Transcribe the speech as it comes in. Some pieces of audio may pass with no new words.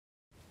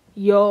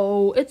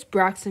Yo, it's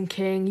Braxton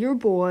King, your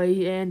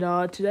boy, and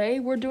today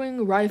we're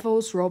doing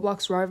rivals,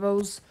 Roblox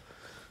rivals.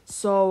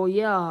 So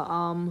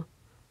yeah,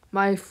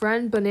 my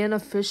friend Banana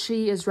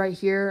Fishy is right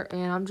here,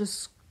 and I'm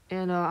just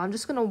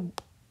gonna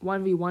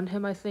 1v1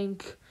 him, I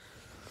think.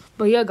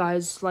 But yeah,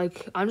 guys,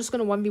 like I'm just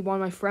gonna 1v1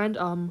 my friend.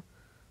 All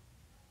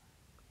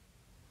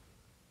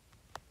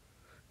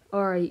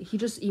right, he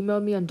just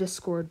emailed me on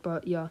Discord,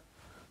 but yeah,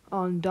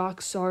 on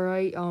Docs. All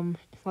right,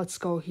 let's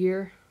go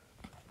here.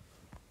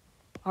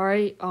 All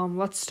right,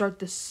 let's start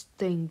this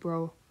thing,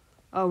 bro.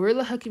 Where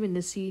the heck even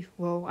is he?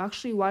 Well,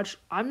 actually, watch.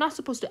 I'm not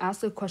supposed to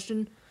ask the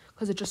question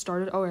because it just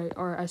started. All right.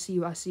 I see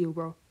you,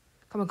 bro.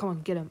 Come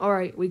on, get him. All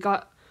right, we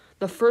got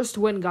the first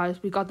win,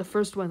 guys. We got the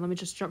first win. Let me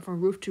just jump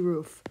from roof to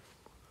roof.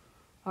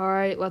 All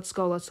right, let's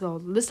go.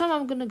 This time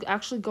I'm gonna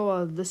actually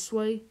go this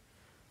way,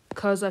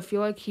 cause I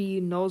feel like he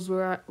knows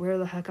where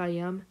the heck I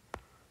am.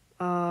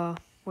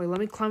 Wait, let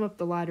me climb up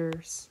the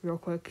ladders real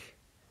quick.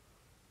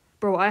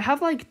 Bro, I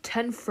have like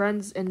 10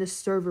 friends in this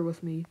server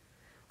with me.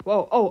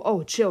 Whoa,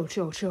 oh, chill.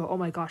 Oh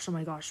my gosh,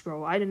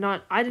 bro. I did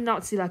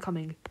not see that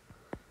coming.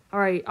 All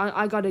right,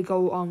 I gotta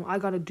go. I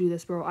gotta do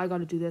this, bro. I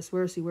gotta do this.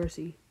 Where is he?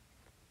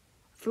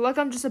 I feel like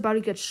I'm just about to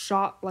get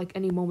shot like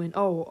any moment.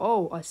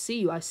 Oh, I see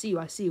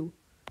you.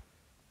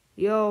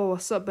 Yo,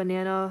 what's up,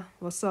 Banana?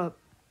 What's up?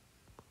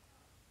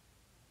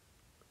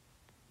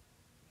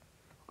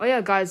 Oh yeah,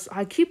 guys,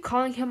 I keep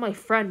calling him my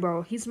friend,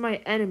 bro. He's my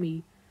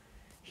enemy.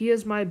 He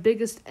is my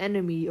biggest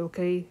enemy,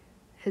 okay?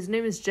 His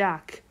name is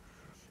Jack.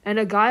 And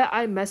a guy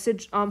I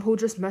messaged, who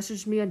just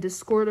messaged me on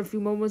Discord a few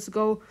moments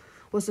ago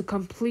was a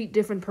complete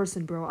different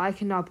person, bro. I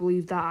cannot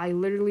believe that. I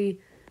literally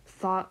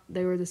thought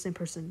they were the same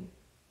person.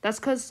 That's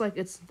because, like,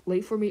 it's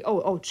late for me.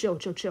 Oh, chill.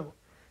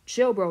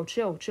 Chill, bro.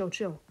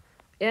 Chill.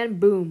 And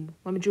boom.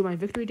 Let me do my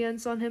victory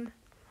dance on him.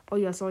 Oh,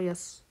 yes.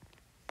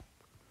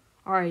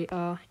 Alright,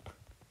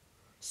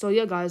 so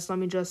yeah, guys, let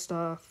me just,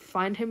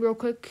 find him real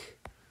quick.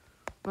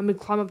 Let me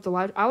climb up the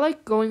ladder. I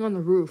like going on the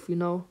roof, you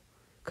know?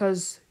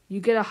 Because you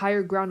get a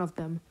higher ground of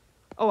them.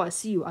 Oh, I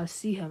see you. I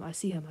see him.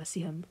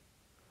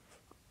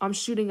 I'm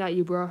shooting at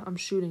you, bro. I'm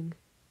shooting.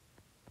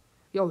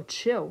 Yo,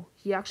 chill.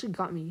 He actually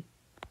got me.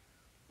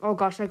 Oh,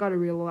 gosh, I gotta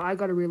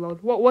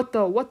reload. What,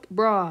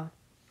 bruh?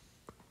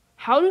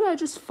 How did I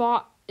just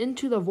fall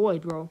into the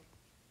void, bro?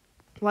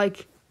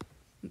 Like,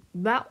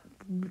 that,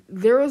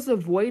 there was a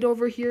void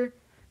over here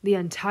the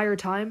entire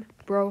time,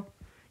 bro.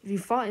 If you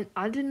fought,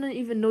 I didn't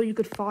even know you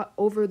could fall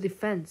over the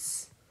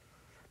fence.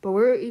 But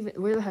where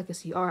the heck is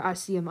he? Alright, I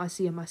see him.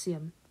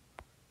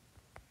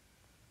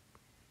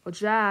 Oh,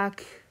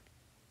 Jack.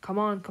 Come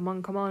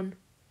on.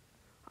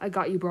 I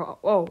got you, bro.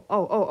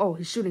 Oh,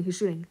 he's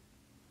shooting.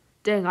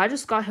 Dang, I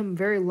just got him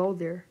very low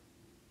there.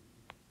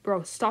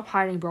 Bro, stop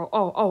hiding, bro.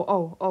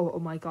 Oh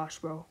my gosh,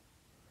 bro.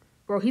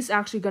 Bro, he's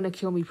actually gonna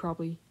kill me,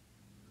 probably.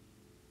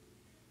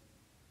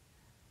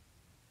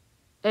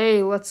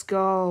 Hey, let's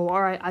go.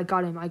 Alright, I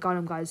got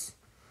him, guys.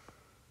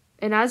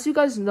 And as you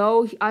guys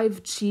know,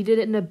 I've cheated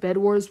in the Bed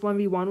Wars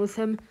 1v1 with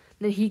him.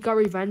 Then he got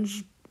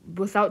revenge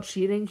without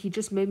cheating. He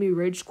just made me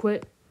rage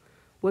quit,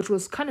 which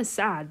was kind of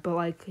sad. But,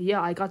 like, yeah,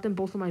 I got them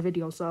both in my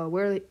videos. So,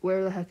 where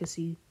the heck is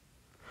he?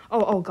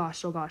 Oh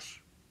gosh.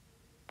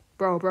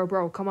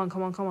 Bro, come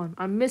on.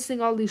 I'm missing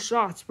all these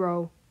shots,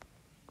 bro.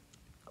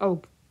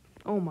 Oh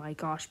my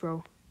gosh,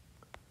 bro.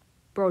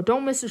 Bro,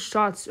 don't miss the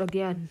shots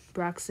again,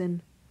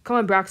 Braxton. Come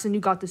on, Braxton,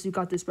 you got this,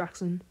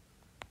 Braxton.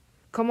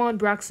 Come on,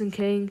 Braxton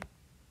King.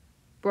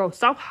 Bro,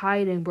 stop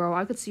hiding, bro.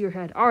 I could see your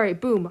head. All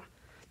right, boom.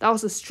 That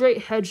was a straight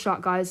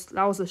headshot, guys.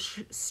 That was a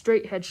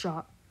straight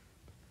headshot.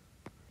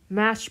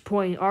 Match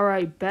point. All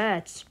right,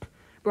 bet.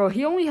 Bro,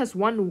 he only has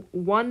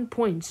one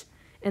point,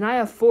 and I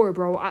have 4,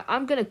 bro.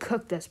 I'm gonna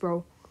cook this,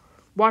 bro.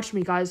 Watch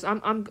me, guys.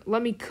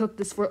 Let me cook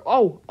this for.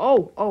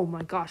 Oh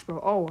my gosh, bro.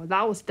 Oh,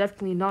 that was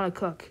definitely not a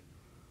cook.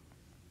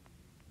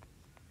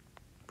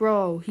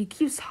 Bro, he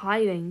keeps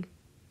hiding.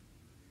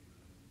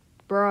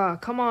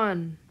 Bruh, come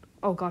on.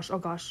 Oh gosh.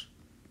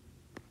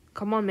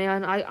 Come on,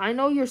 man. I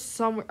know you're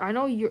somewhere. I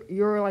know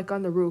you're like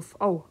on the roof.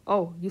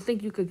 Oh, you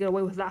think you could get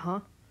away with that,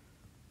 huh?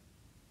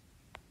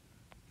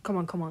 Come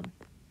on.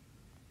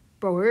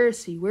 Bro, where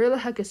is he? Where the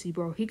heck is he,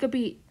 bro? He could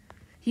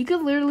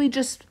literally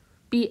just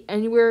be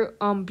anywhere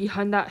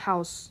behind that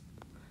house.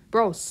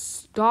 Bro,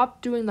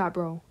 stop doing that,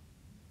 bro.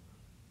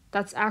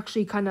 That's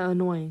actually kind of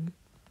annoying.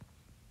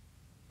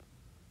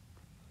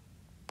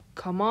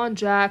 Come on,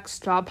 Jack.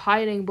 Stop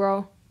hiding,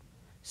 bro.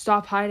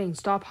 Stop hiding.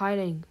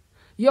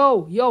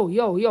 Yo.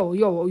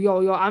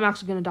 I'm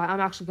actually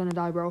gonna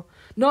die, bro.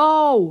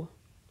 No!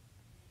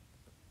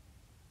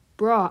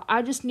 Bro,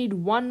 I just need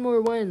one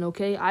more win,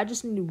 okay? I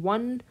just need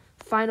one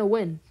final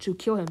win to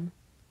kill him.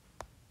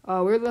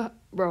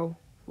 Bro,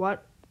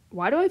 what?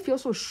 Why do I feel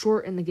so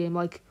short in the game?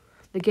 Like,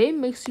 the game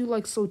makes you,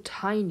 like, so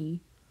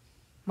tiny.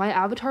 My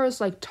avatar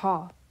is, like,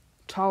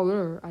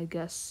 taller, I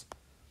guess.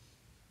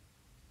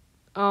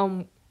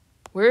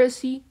 Where is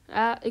he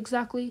at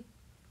exactly?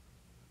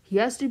 He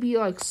has to be,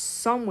 like,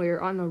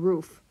 somewhere on the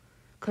roof.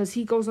 Because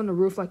he goes on the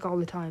roof, like, all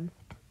the time.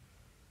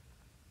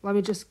 Let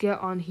me just get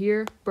on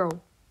here.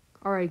 Bro.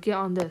 Alright, get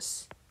on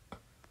this.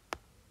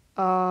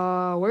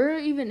 Where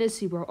even is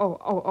he, bro?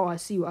 Oh, I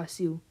see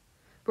you.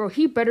 Bro,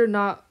 he better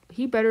not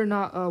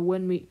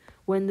win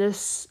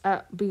this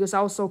because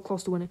I was so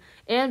close to winning.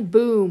 And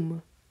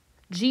boom.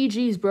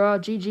 GG's, bro.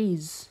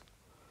 GG's.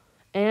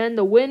 And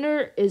the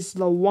winner is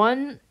the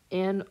one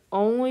and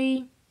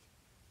only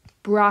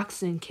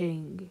Braxton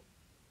King.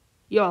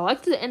 Yo, I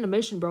like the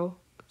animation, bro.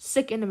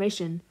 Sick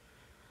animation.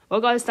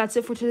 Well, guys, that's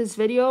it for today's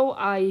video.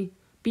 I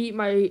beat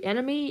my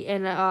enemy,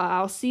 and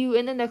I'll see you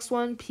in the next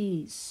one.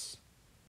 Peace.